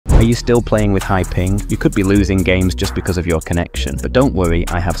Are you still playing with high ping? You could be losing games just because of your connection, but don't worry,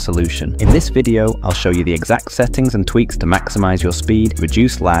 I have a solution. In this video, I'll show you the exact settings and tweaks to maximize your speed,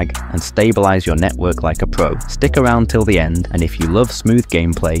 reduce lag, and stabilize your network like a pro. Stick around till the end, and if you love smooth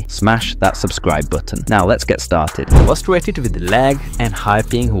gameplay, smash that subscribe button. Now let's get started. Frustrated with lag and high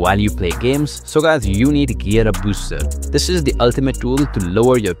ping while you play games? So guys, you need GearupBooster. This is the ultimate tool to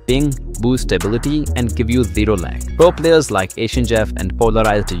lower your ping, boost stability, and give you zero lag. Pro players like AsianJeff and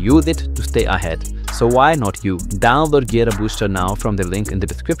Polarized use it to stay ahead. So why not you? Download GearupBooster now from the link in the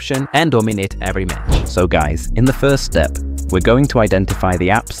description and dominate every match. So guys, in the first step, we're going to identify the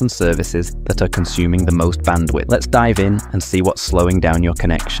apps and services that are consuming the most bandwidth. Let's dive in and see what's slowing down your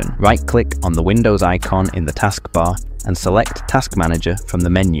connection. Right-click on the Windows icon in the taskbar and select Task Manager from the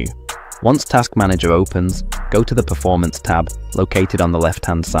menu. Once Task Manager opens, go to the Performance tab located on the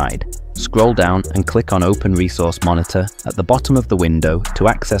left-hand side. Scroll down and click on Open Resource Monitor at the bottom of the window to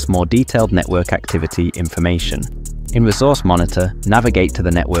access more detailed network activity information. In Resource Monitor, navigate to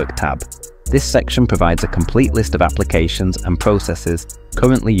the Network tab. This section provides a complete list of applications and processes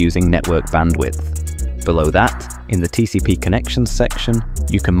currently using network bandwidth. Below that, in the TCP Connections section,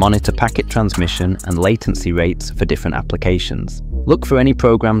 you can monitor packet transmission and latency rates for different applications. Look for any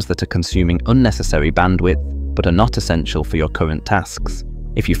programs that are consuming unnecessary bandwidth but are not essential for your current tasks.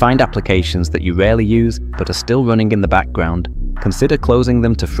 If you find applications that you rarely use but are still running in the background, consider closing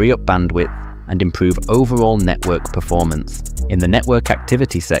them to free up bandwidth and improve overall network performance. In the Network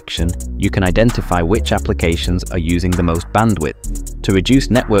Activity section, you can identify which applications are using the most bandwidth. To reduce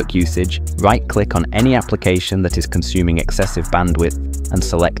network usage, right-click on any application that is consuming excessive bandwidth and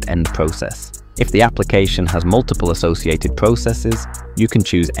select End Process. If the application has multiple associated processes, you can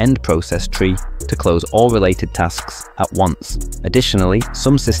choose End Process Tree to close all related tasks at once. Additionally,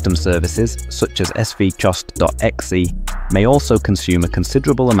 some system services, such as svchost.exe, may also consume a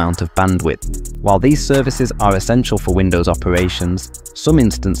considerable amount of bandwidth. While these services are essential for Windows operations, some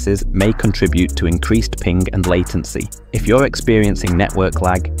instances may contribute to increased ping and latency. If you're experiencing network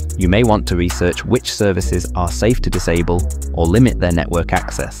lag, you may want to research which services are safe to disable or limit their network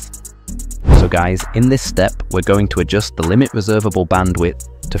access. So guys, in this step, we're going to adjust the limit reservable bandwidth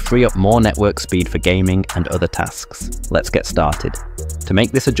to free up more network speed for gaming and other tasks. Let's get started. To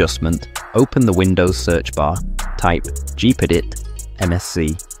make this adjustment, open the Windows search bar, type gpedit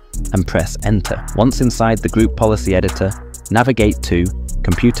MSC, and press Enter. Once inside the Group Policy Editor, navigate to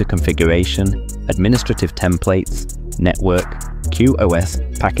Computer Configuration, Administrative Templates, Network,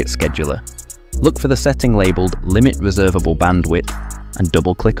 QoS, Packet Scheduler. Look for the setting labeled Limit Reservable Bandwidth and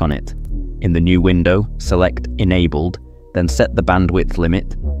double-click on it. In the new window, select Enabled, then set the bandwidth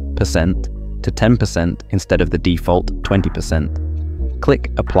limit % to 10% instead of the default 20%.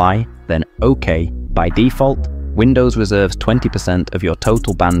 Click Apply, then OK. By default, Windows reserves 20% of your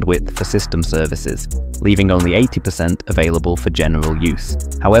total bandwidth for system services, leaving only 80% available for general use.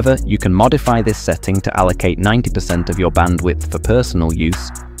 However, you can modify this setting to allocate 90% of your bandwidth for personal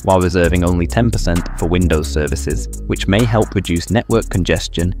use, while reserving only 10% for Windows services, which may help reduce network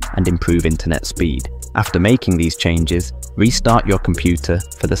congestion and improve internet speed. After making these changes, restart your computer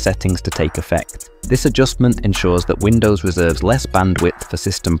for the settings to take effect. This adjustment ensures that Windows reserves less bandwidth for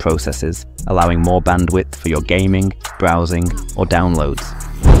system processes, allowing more bandwidth for your gaming, browsing, or downloads.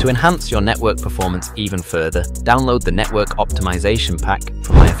 To enhance your network performance even further, download the Network Optimization pack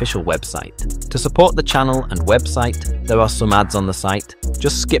from my official website. To support the channel and website, there are some ads on the site.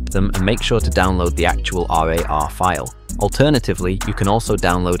 Just skip them and make sure to download the actual RAR file. Alternatively, you can also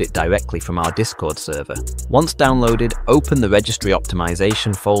download it directly from our Discord server. Once downloaded, open the Registry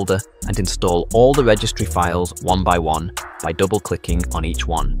Optimization folder and install all the registry files one by double-clicking on each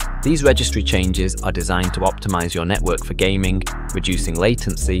one. These registry changes are designed to optimize your network for gaming, reducing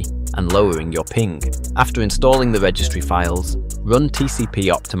latency, and lowering your ping. After installing the registry files, run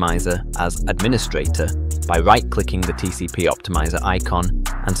TCP Optimizer as administrator by right-clicking the TCP Optimizer icon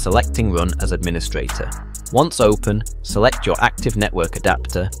and selecting Run as administrator. Once open, select your active network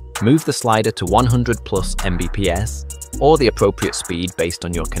adapter, move the slider to 100 plus Mbps or the appropriate speed based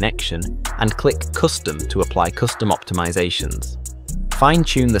on your connection, and click Custom to apply custom optimizations.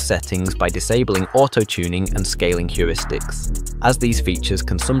 Fine-tune the settings by disabling auto-tuning and scaling heuristics, as these features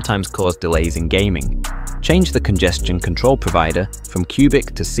can sometimes cause delays in gaming. Change the congestion control provider from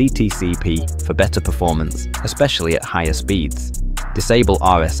cubic to CTCP for better performance, especially at higher speeds. Disable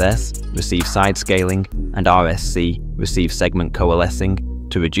RSS, receive side scaling, and RSC, receive segment coalescing,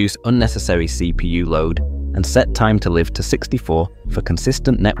 to reduce unnecessary CPU load, and set time to live to 64 for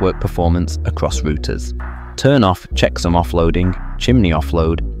consistent network performance across routers. Turn off checksum offloading, chimney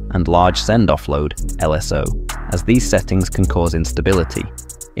offload, and large send offload (LSO), as these settings can cause instability.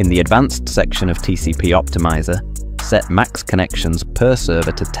 In the advanced section of TCP Optimizer, set max connections per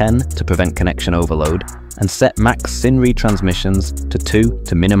server to 10 to prevent connection overload, and set max SYN retransmissions to 2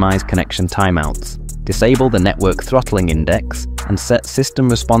 to minimize connection timeouts. Disable the network throttling index and set system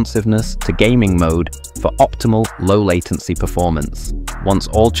responsiveness to gaming mode for optimal low latency performance. Once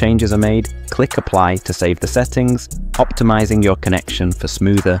all changes are made, click Apply to save the settings, optimizing your connection for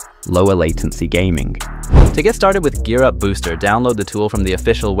smoother, lower latency gaming. To get started with GearupBooster, download the tool from the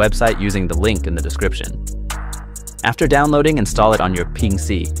official website using the link in the description. After downloading, install it on your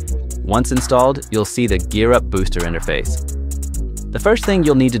PC. Once installed, you'll see the GearupBooster interface. The first thing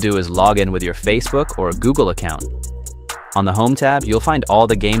you'll need to do is log in with your Facebook or Google account. On the Home tab, you'll find all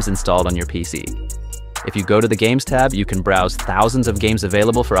the games installed on your PC. If you go to the Games tab, you can browse thousands of games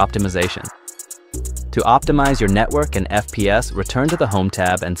available for optimization. To optimize your network and FPS, return to the Home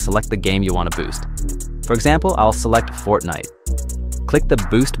tab and select the game you want to boost. For example, I'll select Fortnite. Click the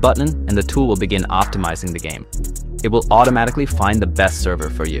Boost button and the tool will begin optimizing the game. It will automatically find the best server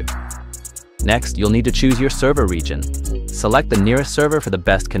for you. Next, you'll need to choose your server region. Select the nearest server for the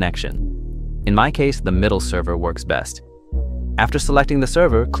best connection. In my case, the middle server works best. After selecting the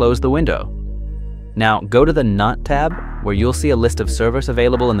server, close the window. Now, go to the NOT tab, where you'll see a list of servers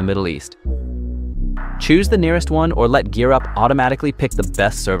available in the Middle East. Choose the nearest one or let GearUp automatically pick the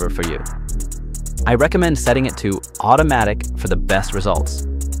best server for you. I recommend setting it to Automatic for the best results.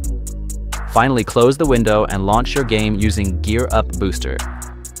 Finally, close the window and launch your game using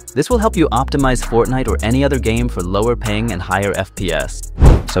GearupBooster. This will help you optimize Fortnite or any other game for lower ping and higher FPS.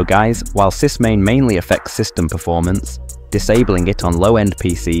 So guys, while Sysmain mainly affects system performance, disabling it on low-end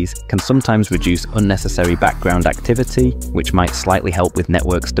PCs can sometimes reduce unnecessary background activity, which might slightly help with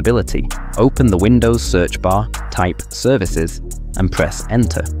network stability. Open the Windows search bar, type Services, and press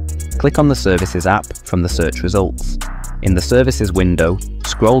Enter. Click on the Services app from the search results. In the Services window,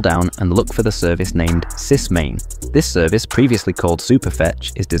 scroll down and look for the service named Sysmain. This service, previously called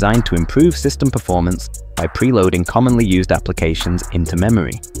Superfetch, is designed to improve system performance by preloading commonly used applications into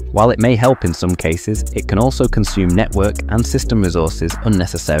memory. While it may help in some cases, it can also consume network and system resources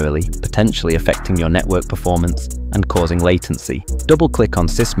unnecessarily, potentially affecting your network performance and causing latency. Double-click on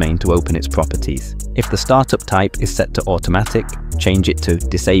Sysmain to open its properties. If the startup type is set to automatic, change it to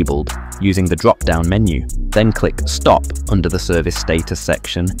disabled using the drop-down menu. Then click Stop under the Service Status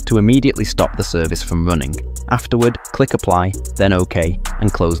section to immediately stop the service from running. Afterward, click Apply, then OK,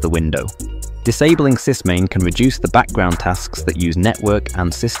 and close the window. Disabling Sysmain can reduce the background tasks that use network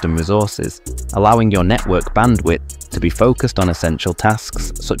and system resources, allowing your network bandwidth to be focused on essential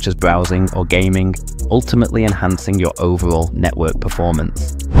tasks such as browsing or gaming, ultimately enhancing your overall network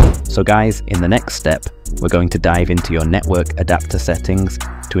performance. So guys, in the next step, we're going to dive into your network adapter settings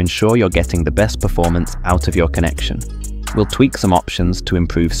to ensure you're getting the best performance out of your connection. We'll tweak some options to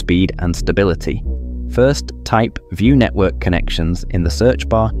improve speed and stability. First, type View Network Connections in the search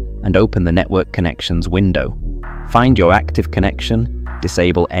bar and open the Network Connections window. Find your active connection,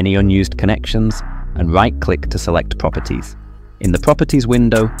 disable any unused connections, and right-click to select Properties. In the Properties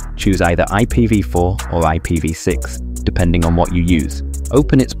window, choose either IPv4 or IPv6, depending on what you use.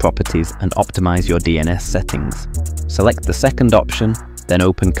 Open its properties and optimize your DNS settings. Select the second option, then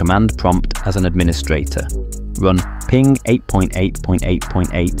open Command Prompt as an administrator. Run ping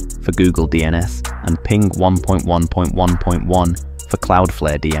 8.8.8.8 for Google DNS and ping 1.1.1.1 for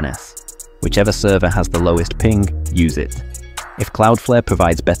Cloudflare DNS. Whichever server has the lowest ping, use it. If Cloudflare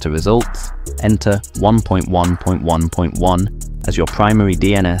provides better results, enter 1.1.1.1 as your primary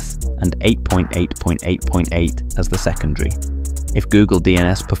DNS and 8.8.8.8 as the secondary. If Google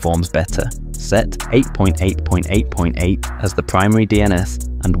DNS performs better, set 8.8.8.8 as the primary DNS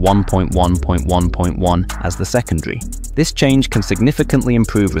and 1.1.1.1 as the secondary. This change can significantly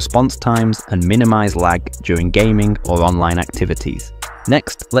improve response times and minimize lag during gaming or online activities.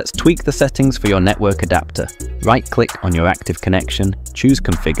 Next, let's tweak the settings for your network adapter. Right-click on your active connection, choose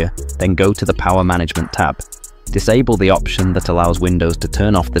Configure, then go to the Power Management tab. Disable the option that allows Windows to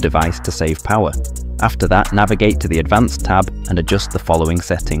turn off the device to save power. After that, navigate to the Advanced tab and adjust the following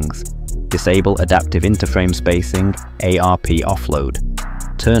settings. Disable Adaptive Interframe Spacing, ARP Offload.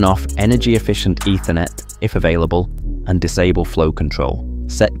 Turn off Energy Efficient Ethernet, if available, and disable Flow Control.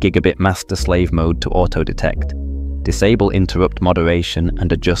 Set Gigabit Master Slave Mode to auto-detect. Disable Interrupt Moderation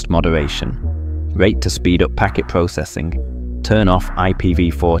and adjust moderation. Rate to speed up packet processing. Turn off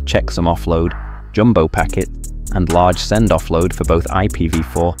IPv4 checksum offload, jumbo packet, and large send offload for both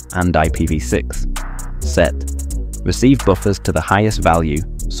IPv4 and IPv6. Set receive buffers to the highest value,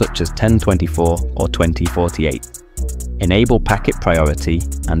 such as 1024 or 2048. Enable packet priority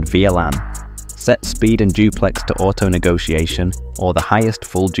and VLAN. Set speed and duplex to auto negotiation or the highest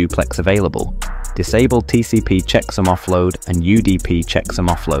full duplex available. Disable TCP checksum offload and UDP checksum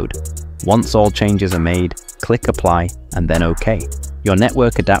offload. Once all changes are made, click apply and then OK. Your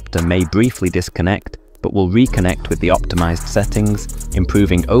network adapter may briefly disconnect, but will reconnect with the optimized settings,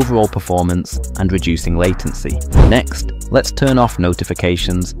 improving overall performance and reducing latency. Next, let's turn off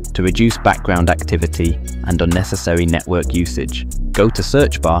notifications to reduce background activity and unnecessary network usage. Go to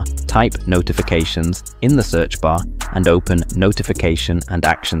search bar, type notifications in the search bar, and open notification and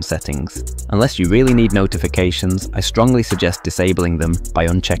action settings. Unless you really need notifications, I strongly suggest disabling them by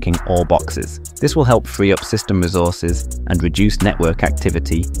unchecking all boxes. This will help free up system resources and reduce network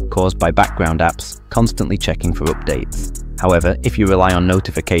activity caused by background apps constantly checking for updates. However, if you rely on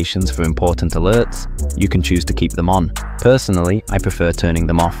notifications for important alerts, you can choose to keep them on. Personally, I prefer turning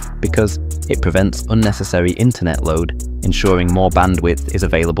them off because it prevents unnecessary internet load, ensuring more bandwidth is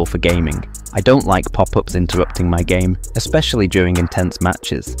available for gaming. I don't like pop-ups interrupting my game, especially during intense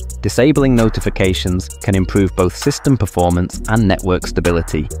matches. Disabling notifications can improve both system performance and network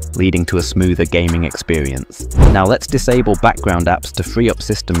stability, leading to a smoother gaming experience. Now let's disable background apps to free up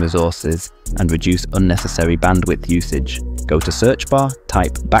system resources and reduce unnecessary bandwidth usage. Go to search bar,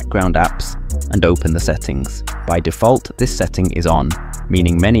 type background apps, and open the settings. By default, this setting is on,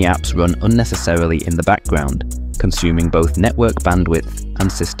 meaning many apps run unnecessarily in the background, consuming both network bandwidth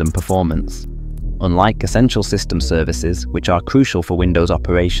and system performance. Unlike essential system services, which are crucial for Windows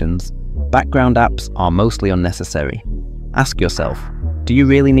operations, background apps are mostly unnecessary. Ask yourself, do you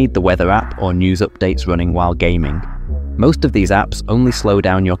really need the weather app or news updates running while gaming? Most of these apps only slow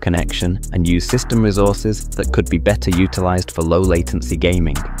down your connection and use system resources that could be better utilized for low latency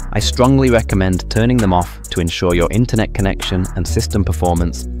gaming. I strongly recommend turning them off to ensure your internet connection and system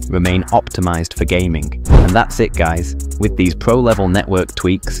performance remain optimized for gaming. And that's it, guys. With these pro-level network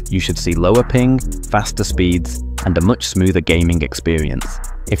tweaks, you should see lower ping, faster speeds, and a much smoother gaming experience.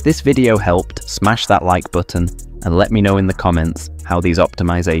 If this video helped, smash that like button and let me know in the comments how these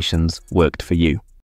optimizations worked for you.